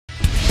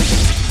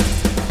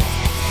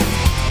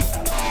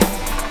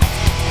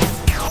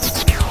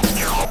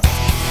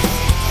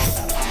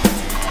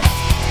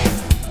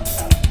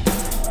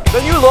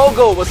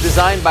logo was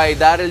designed by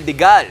Daryl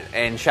Digal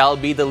and shall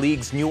be the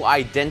league's new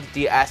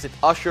identity as it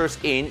ushers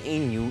in a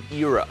new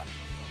era.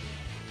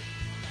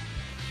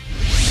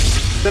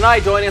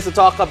 Tonight, joining us to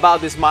talk about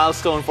this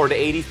milestone for the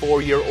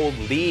 84-year-old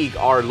league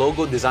are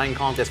logo design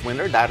contest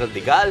winner Daryl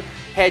Digal,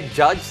 head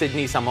judge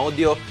Sydney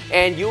Samodio,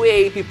 and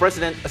UAAP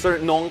President Sir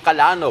Nong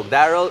Calanog.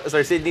 Daryl,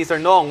 Sir Sydney, Sir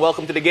Nong,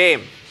 welcome to the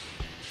game.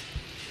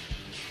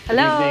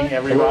 Hello. Good evening,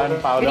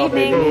 everyone. Paolo,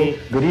 Good evening.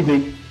 Good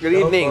evening. Good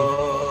evening.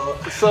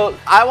 So,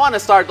 I want to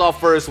start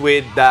off first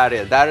with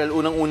Daryl. Daryl,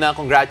 unang-una,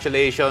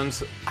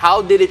 congratulations.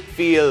 How did it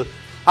feel,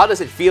 how does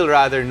it feel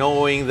rather,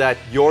 knowing that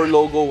your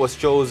logo was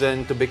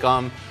chosen to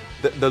become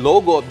the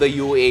logo of the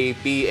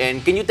UAAP?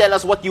 And can you tell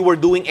us what you were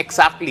doing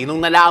exactly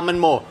nung nalaman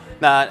mo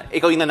na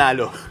ikaw yung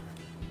nanalo?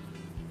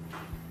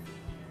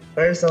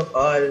 First of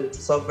all,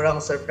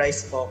 sobrang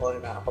surprise po ako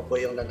na ako po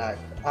yung nanalo.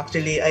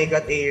 Actually, I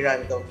got a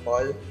random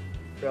call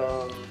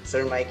from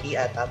Sir Mikey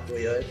at po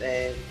yun.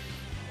 And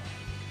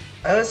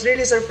I was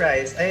really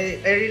surprised. I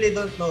really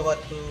don't know what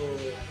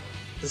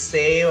to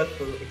say, what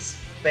to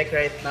expect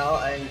right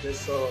now. I'm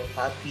just so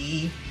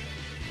happy,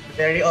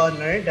 very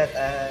honored that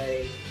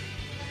I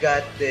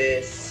got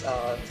this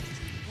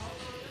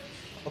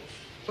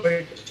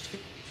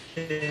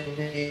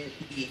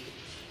opportunity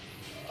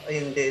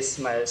in this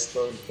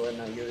milestone po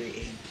ng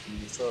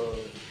UAAP. So,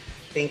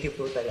 thank you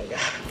po talaga.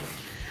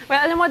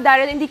 Well, alam mo,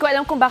 Daryl, hindi ko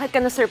alam kung bakit ka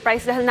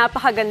na-surprise dahil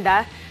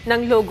napakaganda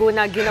ng logo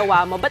na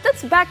ginawa mo. But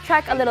let's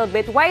backtrack a little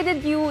bit. Why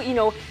did you,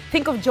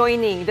 think of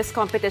joining this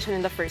competition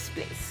in the first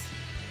place?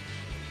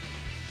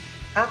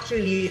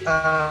 Actually,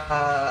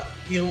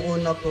 yung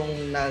una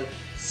pong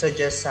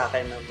nag-suggest sa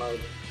akin na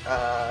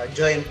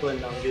mag-join po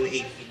ng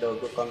UAAP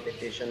logo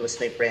competition was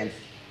my friend.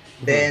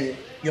 Then,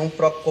 yung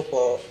prop ko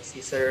po,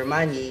 si Sir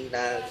Manny,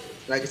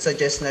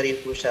 nag-suggest na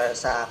rin po siya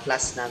sa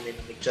class namin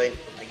na mag-join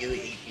po ng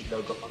UAAP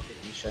logo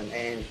competition.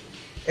 And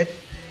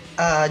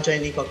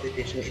joining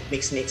competition, it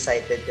makes me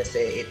excited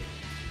kasi it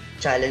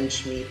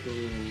challenged me to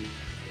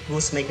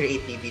boost my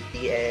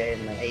creativity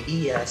and my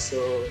ideas.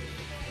 So,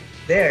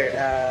 there,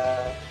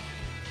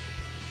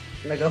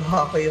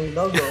 nagawa ko yung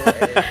logo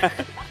and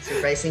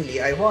surprisingly,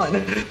 I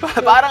won.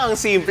 Parang ang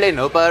simple,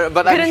 no? But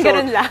I'm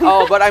sure.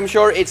 Oh, but I'm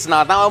sure it's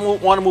not. Now I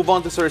want to move on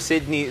to Sir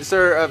Sydney.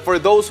 Sir, for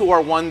those who are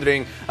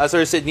wondering,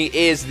 Sir Sydney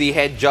is the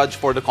head judge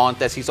for the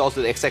contest. He's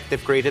also the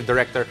executive creative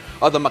director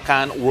of the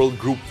McCann World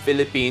Group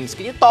Philippines.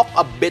 Can you talk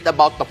a bit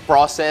about the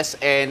process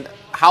and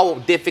how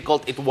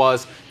difficult it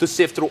was to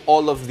sift through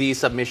all of these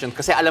submissions?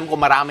 Kasi alam ko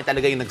marami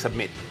talaga yung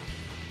nag-submit.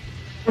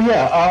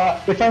 Yeah,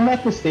 if I'm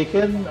not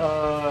mistaken,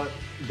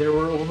 there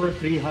were over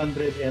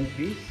 300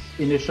 entries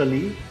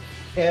initially,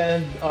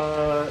 and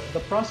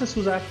the process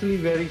was actually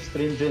very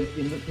stringent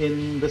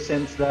in the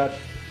sense that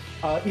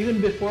even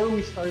before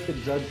we started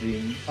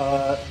judging,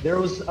 there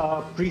was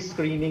a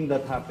pre-screening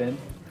that happened,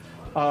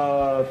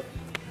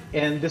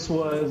 and this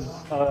was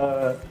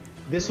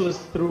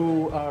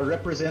through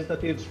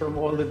representatives from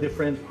all the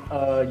different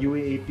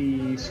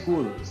UAAP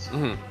schools.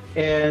 Mm-hmm.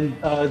 And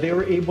they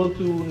were able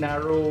to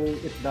narrow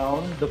it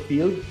down, the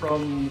field,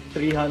 from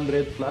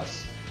 300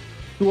 plus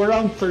to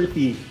around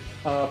 30,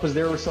 because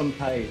there were some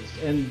ties.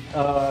 And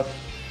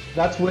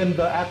that's when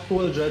the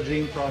actual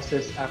judging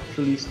process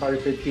actually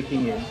started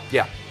kicking in.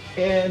 Yeah.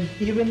 And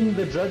even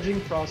the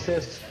judging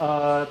process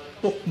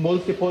took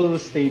multiple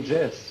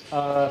stages.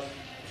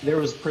 There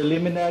was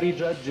preliminary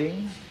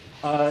judging,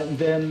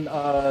 then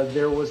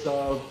there was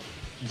a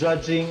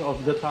judging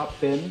of the top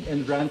 10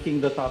 and ranking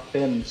the top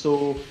 10.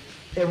 So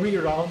every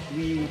round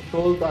we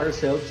told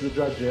ourselves, the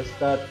judges,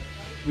 that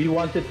we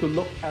wanted to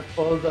look at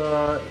all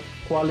the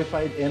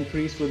qualified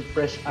entries with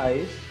fresh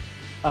eyes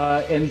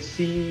and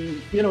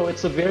see,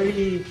 it's a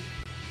very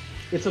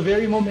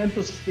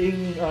momentous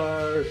thing,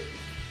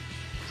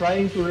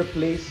 trying to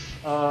replace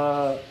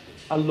a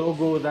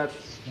logo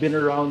that's been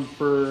around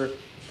for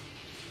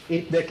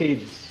 8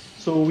 decades.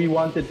 So we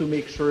wanted to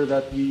make sure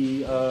that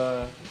we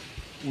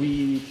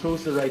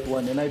chose the right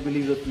one, and I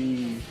believe that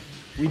we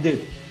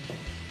did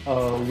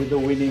with the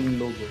winning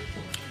logo.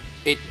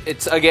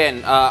 It's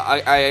again,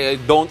 I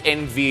don't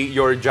envy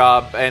your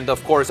job. And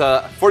of course,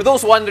 for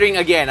those wondering,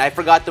 again, I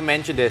forgot to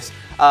mention this,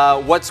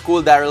 what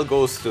school Daryl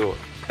goes to.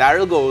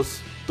 Daryl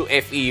goes to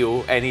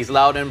FEU, and he's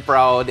loud and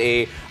proud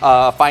a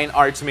fine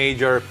arts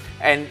major.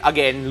 And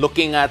again,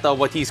 looking at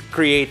what he's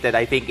created,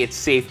 I think it's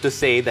safe to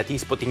say that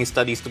he's putting his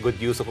studies to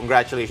good use. So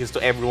congratulations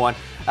to everyone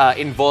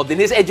involved in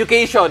his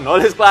education, all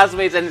his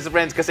classmates and his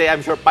friends, kasi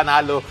I'm sure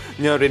panalo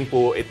nyo rin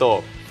po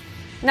ito.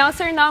 Now,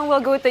 Sir Nong,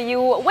 we'll go to you.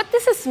 What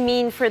does this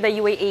mean for the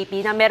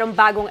UAAP na merong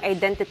bagong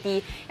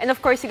identity? And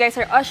of course, you guys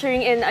are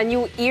ushering in a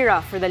new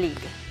era for the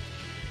league.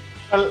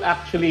 Well,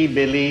 actually,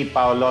 Billy,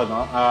 Paolo,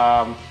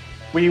 no?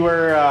 We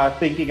were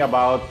thinking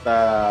about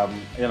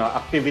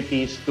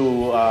activities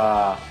to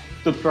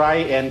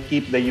try and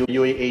keep the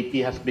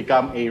UAAP has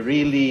become a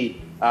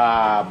really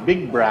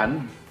big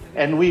brand,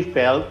 and we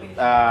felt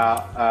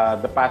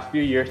the past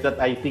few years that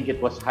I think it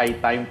was high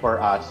time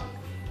for us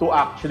to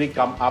actually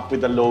come up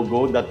with a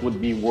logo that would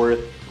be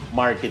worth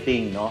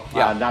marketing, no?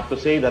 Yeah. Not to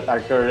say that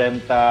our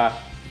current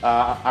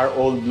our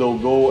old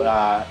logo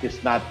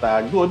is not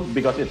good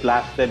because it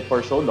lasted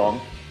for so long.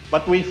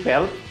 But we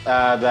felt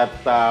that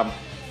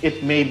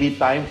it may be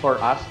time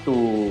for us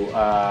to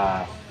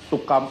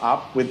come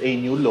up with a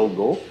new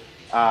logo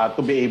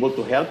to be able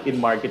to help in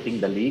marketing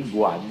the league,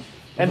 one.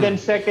 And then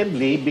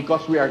secondly,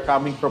 because we are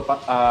coming from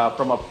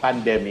a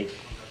pandemic,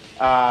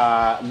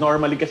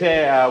 normally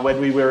kasi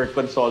when we were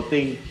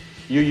consulting,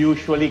 you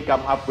usually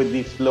come up with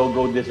these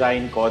logo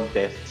design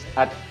contests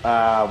at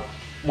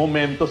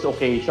momentous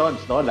occasions,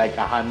 no? Like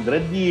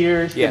 100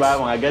 years, Yes. diba?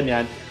 Mga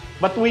ganyan.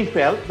 But we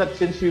felt that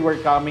since we were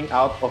coming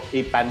out of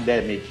a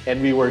pandemic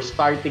and we were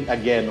starting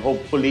again,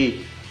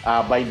 hopefully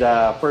by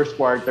the first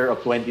quarter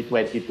of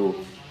 2022,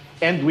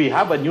 and we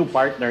have a new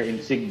partner in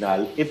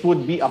Signal, it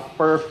would be a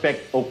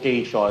perfect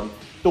occasion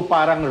to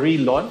parang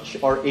relaunch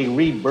or a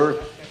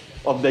rebirth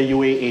of the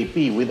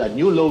UAAP with a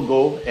new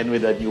logo and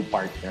with a new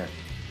partner.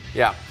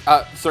 Yeah,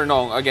 Sir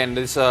Nong, again,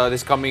 this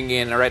coming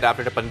in right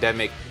after the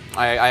pandemic,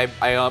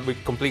 we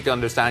completely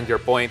understand your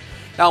point.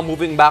 Now,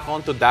 moving back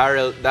on to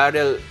Daryl,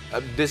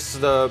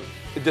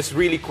 just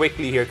really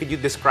quickly here, could you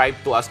describe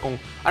to us kung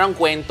anong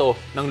kwento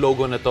ng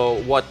logo na to?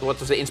 What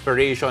was the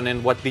inspiration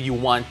and what do you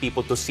want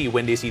people to see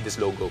when they see this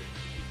logo?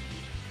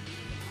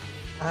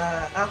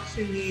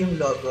 Actually, yung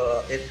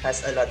logo, it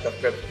has a lot of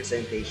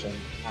representation.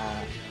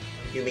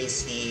 You may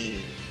see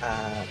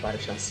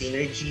parang siyang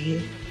synergy,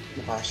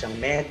 mukha siyang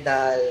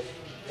metal.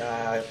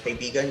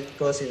 Kaibigan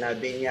ko,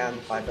 sinabi niya,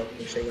 mukha daw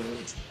po siya yung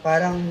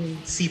parang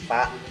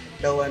sipa,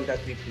 the one that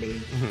we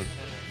played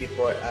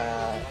before,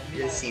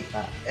 yung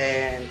sipa.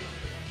 And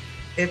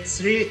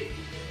it's really,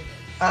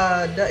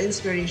 the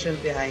inspiration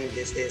behind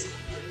this is,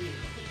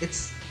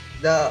 it's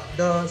the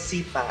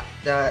sipa,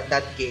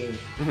 that game,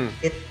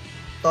 it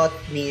taught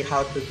me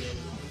how to be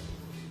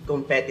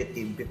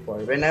competitive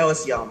before when I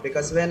was young,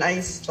 because when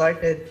I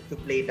started to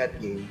play that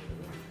game,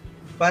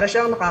 para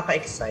siyang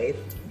nakaka-excite.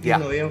 You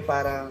know, yung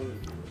parang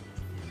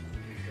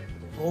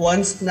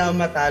once na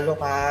matalo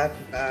ka,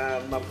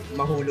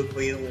 mahulog mo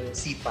yung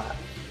sipa,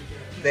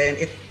 then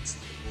it's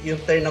yung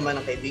turn naman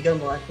ng kaibigan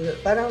mo,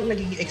 parang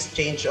naging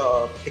exchange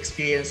of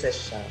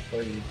experiences siya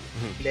for you.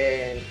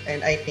 Then,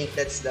 and I think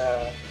that's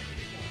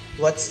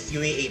what's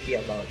UAAP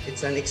about.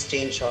 It's an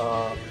exchange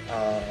of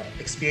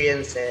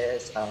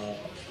experiences.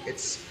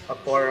 It's a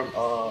form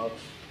of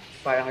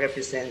parang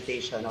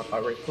representation of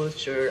our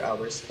culture,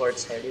 our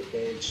sports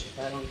heritage.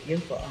 Parang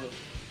yun po,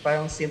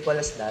 parang simple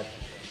as that.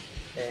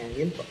 And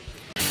yun po.